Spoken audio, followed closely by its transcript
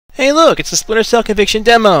Hey look, it's the Splinter Cell Conviction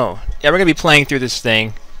demo! Yeah, we're gonna be playing through this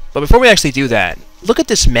thing. But before we actually do that, look at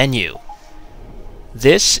this menu.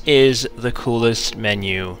 This is the coolest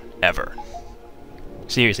menu ever.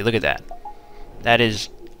 Seriously, look at that. That is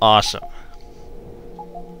awesome.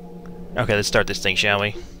 Okay, let's start this thing, shall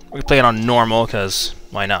we? We're gonna play it on normal, because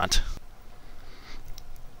why not?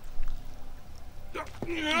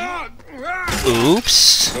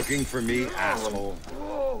 Oops. Looking for me, asshole.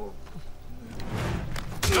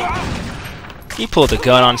 He pulled the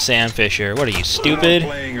gun on Sam Fisher. What are you, stupid?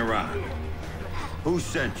 Playing around. Who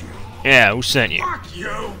sent you? Yeah, who sent you? Fuck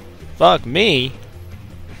you. Fuck me?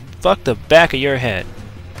 Fuck the back of your head,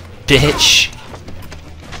 bitch.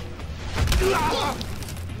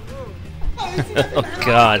 Oh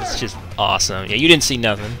god, it's just awesome. Yeah, you didn't see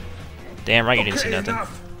nothing. Damn right you didn't see nothing.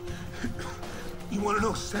 Enough. You wanna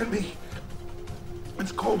know who sent me?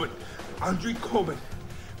 It's Coleman. Andre Coleman.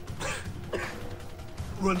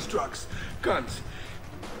 Runs trucks, guns.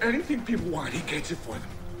 Anything people want, he gets it for them.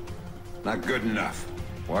 Not good enough.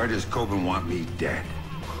 Why does Coben want me dead?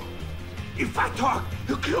 If I talk,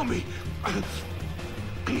 he'll kill me.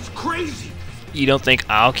 He's crazy. You don't think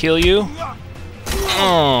I'll kill you?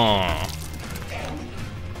 Oh.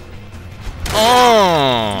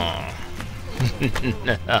 Oh.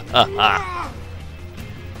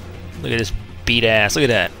 Look at this beat ass. Look at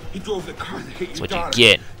that. He drove the car that hit That's your what you daughter.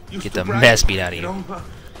 get. Used Get to the brag, mess beat out of you.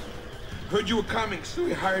 Heard you were coming, so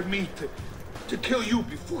he hired me to kill you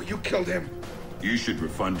before you killed him. You should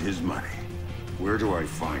refund his money. Where do I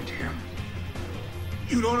find him?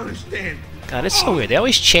 You don't understand. God, it's so weird. They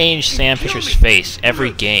always change Sam Fisher's face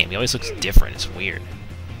every game. He always looks different. It's weird.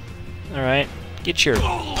 Alright. Get your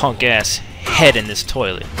punk ass head in this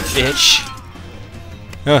toilet, bitch.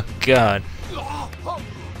 Oh, God.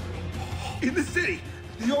 In the city,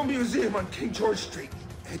 the old museum on King George Street.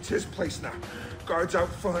 It's his place now. Guards out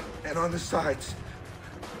front and on the sides.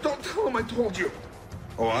 Don't tell him I told you.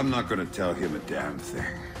 Oh, I'm not gonna tell him a damn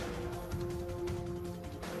thing.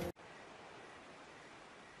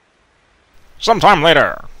 Sometime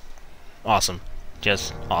later. Awesome.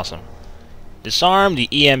 Just awesome. Disarm the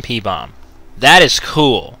EMP bomb. That is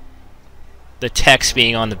cool. The text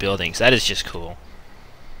being on the buildings. That is just cool.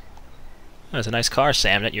 That's a nice car,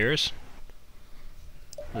 Sam. That yours?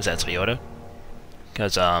 Was that Toyota?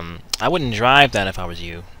 Because, I wouldn't drive that if I was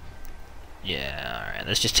you. Yeah, alright.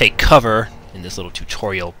 Let's just take cover in this little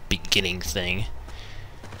tutorial beginning thing.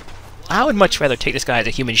 I would much rather take this guy as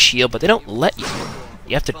a human shield, but they don't let you.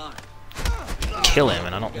 You have to kill him,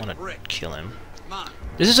 and I don't want to kill him.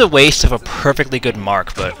 This is a waste of a perfectly good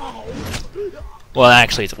mark, but... Well,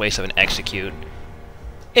 actually, it's a waste of an execute.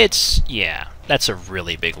 It's... yeah, that's a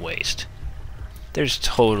really big waste. There's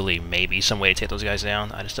totally maybe some way to take those guys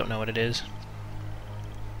down. I just don't know what it is.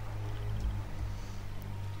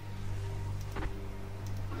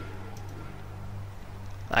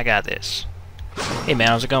 I got this. Hey man,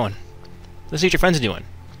 how's it going? Let's see what your friends are doing.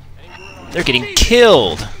 They're getting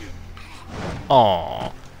killed!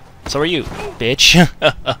 Aww. So are you, bitch.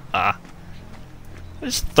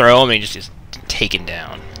 Just throw him and just take him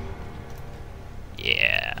down.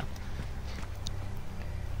 Yeah.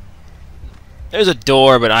 There's a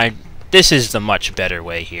door, but this is the much better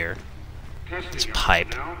way here. This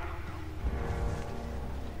pipe.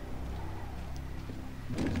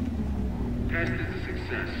 Test is a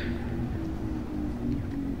success.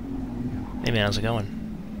 Hey man, how's it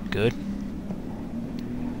going? Good?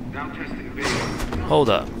 Now testing video. Hold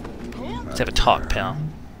up. Let's have a talk, pal.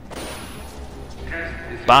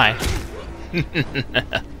 Bye.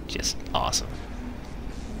 Just awesome.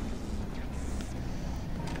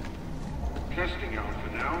 Testing out for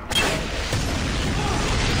now.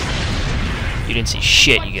 You didn't see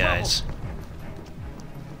shit, you guys.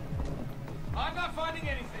 I'm not finding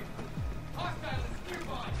anything. Hostile is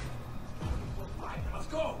nearby. Alright, let's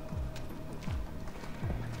go.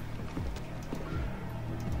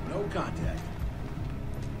 No contact.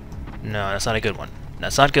 No, that's not a good one.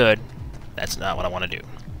 That's not good. That's not what I want to do.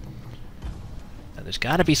 Now, there's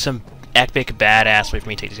got to be some epic badass way for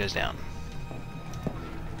me to take these guys down.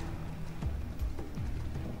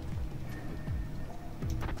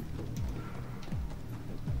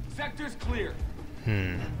 Sector's clear.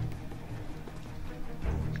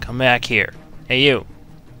 Come back here. Hey you.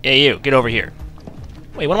 Hey you, get over here.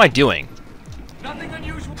 Wait, what am I doing? Nothing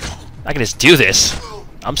unusual. I can just do this.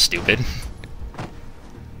 I'm stupid.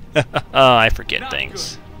 Oh, I forget Not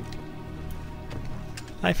things.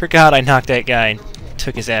 I forgot I knocked that guy and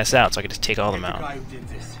took his ass out so I could just take all of them The out. guy who did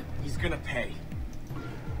this, he's gonna pay.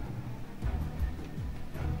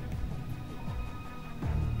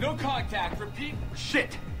 No contact. Repeat.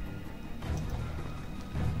 Shit.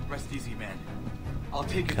 Rest easy, man. I'll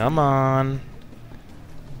take it. Come on.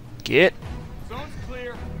 Get. Zone's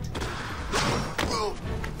clear.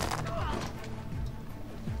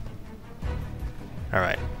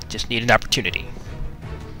 Alright. Just need an opportunity.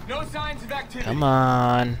 No signs of activity. Come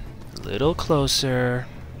on. A little closer.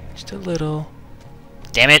 Just a little.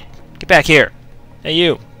 Damn it. Get back here. Hey,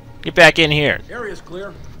 you. Get back in here. Area's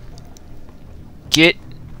clear. Get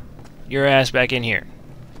your ass back in here.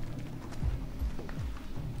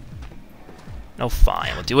 No,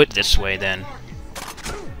 fine. We'll do it this way then.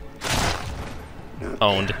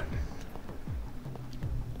 Owned.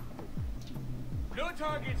 No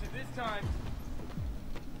targets at this time.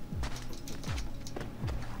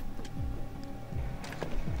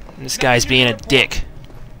 This guy's being a dick.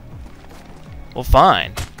 Well,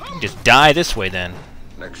 fine. You can just die this way then.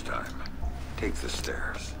 Next time, take the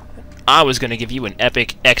stairs. I was gonna give you an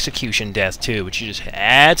epic execution death too, but you just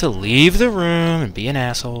had to leave the room and be an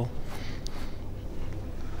asshole.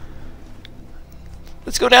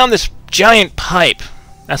 Let's go down this giant pipe.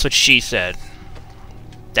 That's what she said.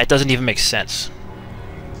 That doesn't even make sense.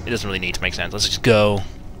 It doesn't really need to make sense. Let's just go.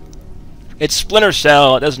 It's Splinter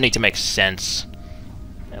Cell. It doesn't need to make sense.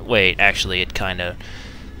 Wait, actually, it kinda...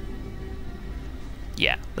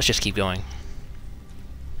 Yeah, let's just keep going.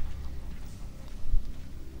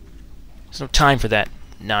 There's no time for that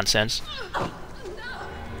nonsense.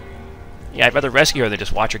 Yeah, I'd rather rescue her than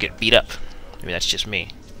just watch her get beat up. Maybe that's just me.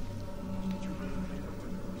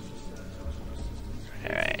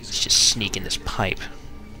 Alright, let's just sneak in this pipe.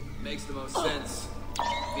 Makes the most sense.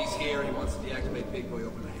 If he's here and he wants to deactivate Big Boy,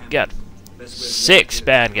 open the hammer. Got 6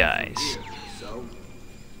 bad guys. So,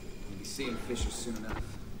 we'll be seeing Fisher soon enough.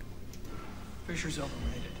 Fisher's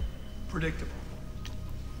overrated. Predictable.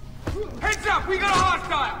 Heads up! We got a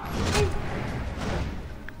hostile!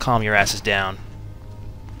 Calm your asses down.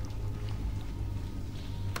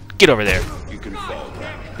 Get over there, You can fall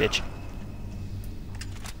down. bitch.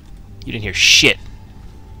 You didn't hear shit.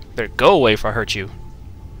 Better go away if I hurt you.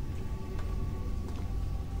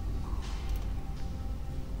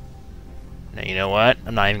 Now, you know what?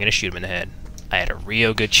 I'm not even gonna shoot him in the head. I had a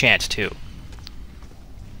real good chance, too.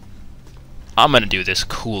 I'm gonna do this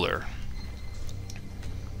cooler.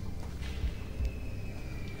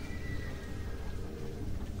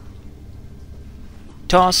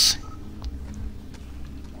 Toss.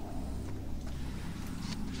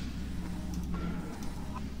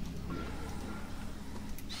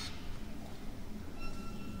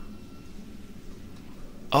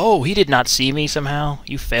 Oh, he did not see me somehow?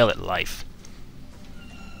 You fail at life.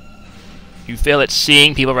 You fail at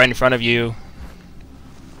seeing people right in front of you.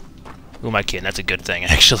 Who am I kidding? That's a good thing,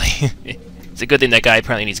 actually. It's a good thing that guy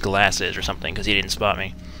apparently needs glasses or something, because he didn't spot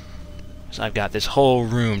me. So I've got this whole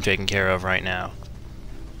room taken care of right now.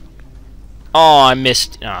 Oh, I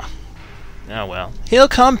missed... Oh well. He'll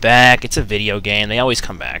come back. It's a video game. They always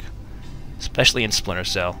come back. Especially in Splinter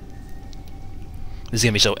Cell. This is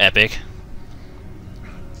going to be so epic.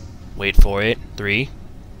 Wait for it. 3,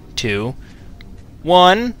 2,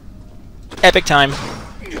 1. Epic time.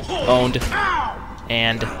 Owned.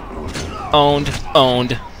 And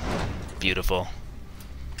owned. Beautiful.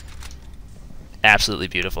 Absolutely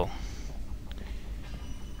beautiful.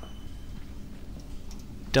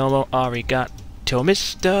 Domo arigato,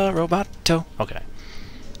 Mr. Roboto. Okay.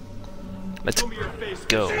 Let's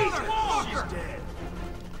go.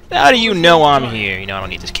 How do you know I'm here? You know I don't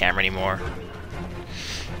need this camera anymore.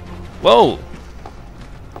 Whoa!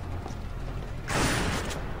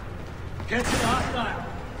 Get to the hostile.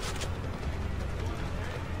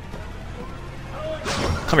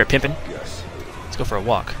 Come here, pimpin'. Let's go for a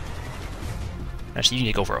walk. Actually, you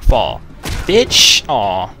need to go for a fall. Bitch!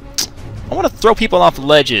 Aw. I want to throw people off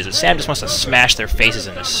ledges, and Sam just wants to smash their faces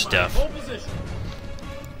into stuff.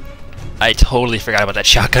 I totally forgot about that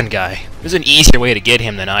shotgun guy. There's an easier way to get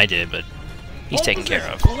him than I did, but he's taken care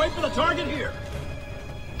of. We'll wait for the target here.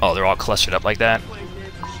 Oh, they're all clustered up like that?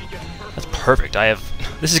 That's perfect.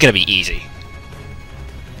 This is gonna be easy.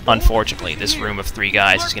 Unfortunately, this room of 3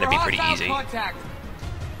 guys is gonna be pretty easy.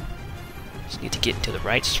 Just need to get into the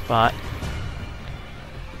right spot.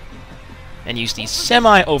 And use the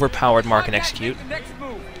semi-overpowered mark and execute.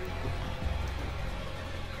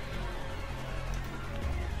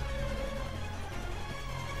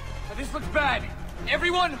 This looks bad.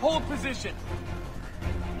 Everyone hold position.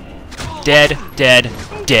 Dead, dead,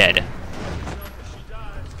 dead.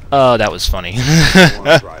 Oh, that was funny.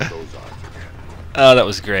 Oh, that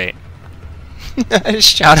was great. I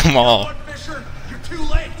just shot them all. Fisher, you're too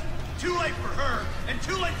late. Too late for her, and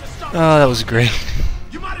too late to stop. Oh, that was great.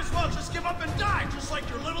 You might as well just give up and die, just like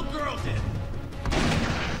your little girl did.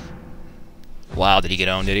 Wow, did he get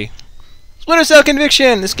owned, did he? Splinter Cell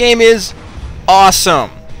Conviction! This game is awesome!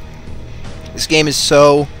 This game is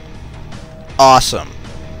so awesome.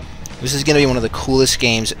 This is going to be one of the coolest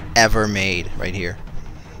games ever made right here.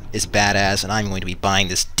 It's badass, and I'm going to be buying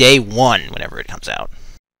this day one whenever it comes out.